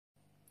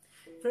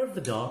Fear of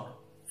the dark,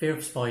 fear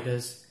of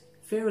spiders,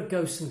 fear of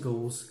ghosts and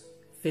ghouls,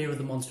 fear of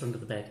the monster under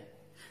the bed.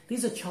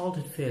 These are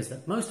childhood fears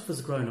that most of us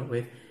have grown up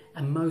with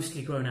and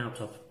mostly grown out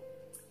of.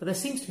 But there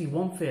seems to be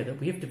one fear that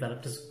we have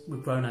developed as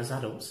we've grown as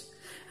adults,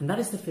 and that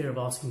is the fear of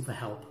asking for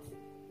help.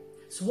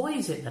 So why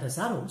is it that as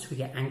adults we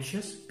get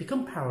anxious,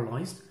 become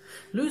paralysed,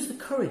 lose the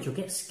courage or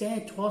get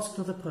scared to ask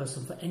another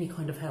person for any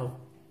kind of help?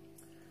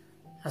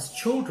 As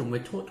children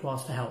we're taught to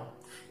ask for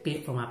help, be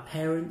it from our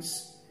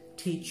parents,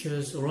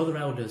 teachers or other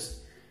elders.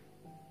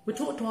 We're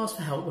taught to ask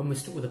for help when we're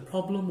stuck with a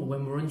problem or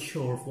when we're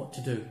unsure of what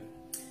to do.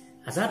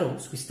 As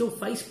adults we still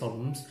face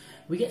problems,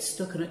 we get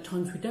stuck and at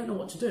times we don't know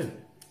what to do.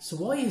 So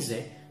why is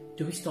it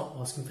do we stop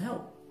asking for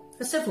help?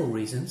 There's several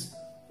reasons.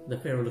 The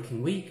fear of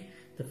looking weak,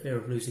 the fear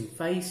of losing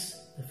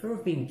face, the fear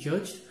of being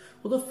judged,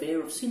 or the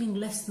fear of seeming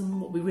less than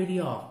what we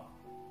really are.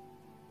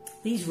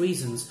 These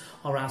reasons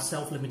are our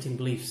self-limiting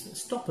beliefs that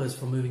stop us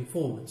from moving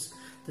forwards,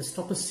 that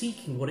stop us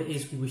seeking what it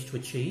is we wish to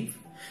achieve,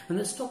 and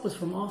that stop us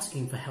from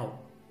asking for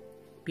help.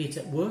 Be it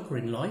at work or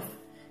in life,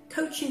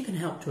 coaching can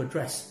help to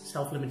address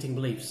self-limiting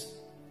beliefs.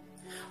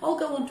 I'll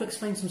go on to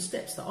explain some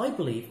steps that I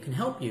believe can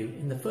help you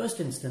in the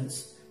first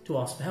instance to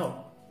ask for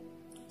help.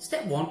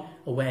 Step 1.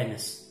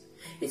 Awareness.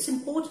 It's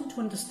important to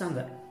understand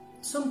that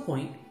at some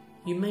point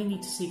you may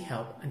need to seek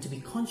help and to be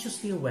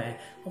consciously aware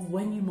of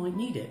when you might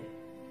need it.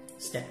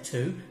 Step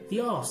 2.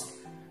 The ask.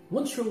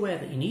 Once you're aware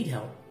that you need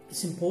help,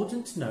 it's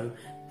important to know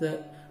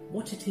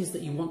what it is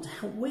that you want to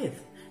help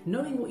with.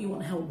 Knowing what you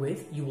want help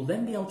with, you will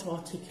then be able to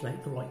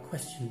articulate the right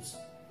questions.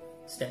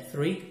 Step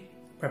 3.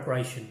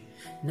 Preparation.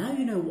 Now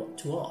you know what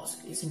to ask,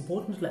 it's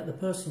important to let the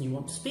person you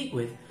want to speak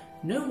with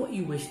know what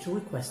you wish to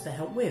request their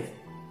help with.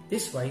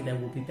 This way they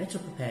will be better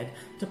prepared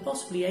to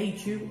possibly aid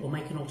you or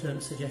make an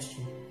alternate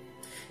suggestion.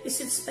 It's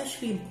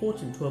especially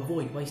important to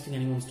avoid wasting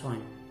anyone's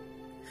time.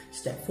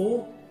 Step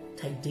 4.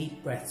 Take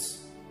deep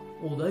breaths.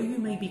 Although you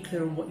may be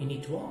clear on what you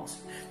need to ask,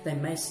 there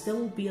may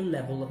still be a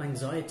level of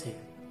anxiety.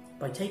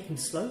 By taking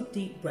slow,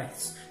 deep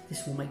breaths,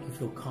 this will make you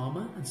feel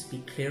calmer and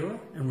speak clearer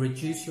and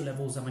reduce your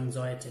levels of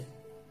anxiety.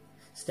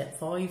 Step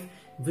 5.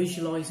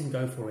 Visualise and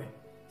go for it.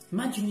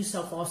 Imagine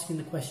yourself asking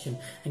the question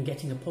and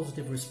getting a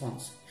positive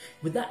response.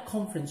 With that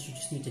confidence, you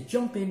just need to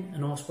jump in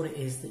and ask what it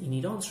is that you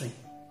need answering.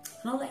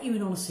 And I'll let you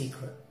in on a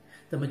secret.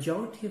 The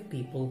majority of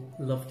people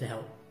love to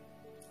help.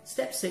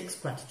 Step 6.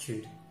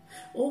 Gratitude.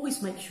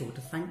 Always make sure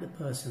to thank the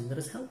person that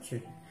has helped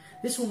you.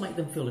 This will make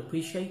them feel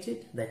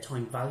appreciated, their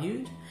time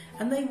valued,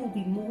 and they will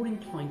be more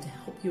inclined to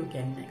help you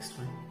again next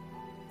time.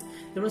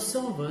 There are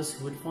some of us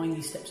who would find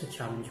these steps a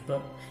challenge,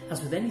 but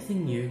as with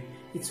anything new,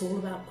 it's all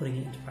about putting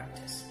it into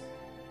practice.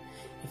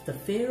 If the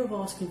fear of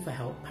asking for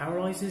help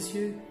paralyses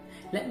you,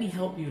 let me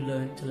help you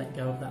learn to let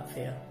go of that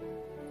fear.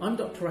 I'm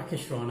Dr.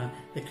 Rakesh Rana,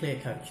 the Clear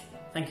Coach.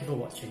 Thank you for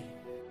watching.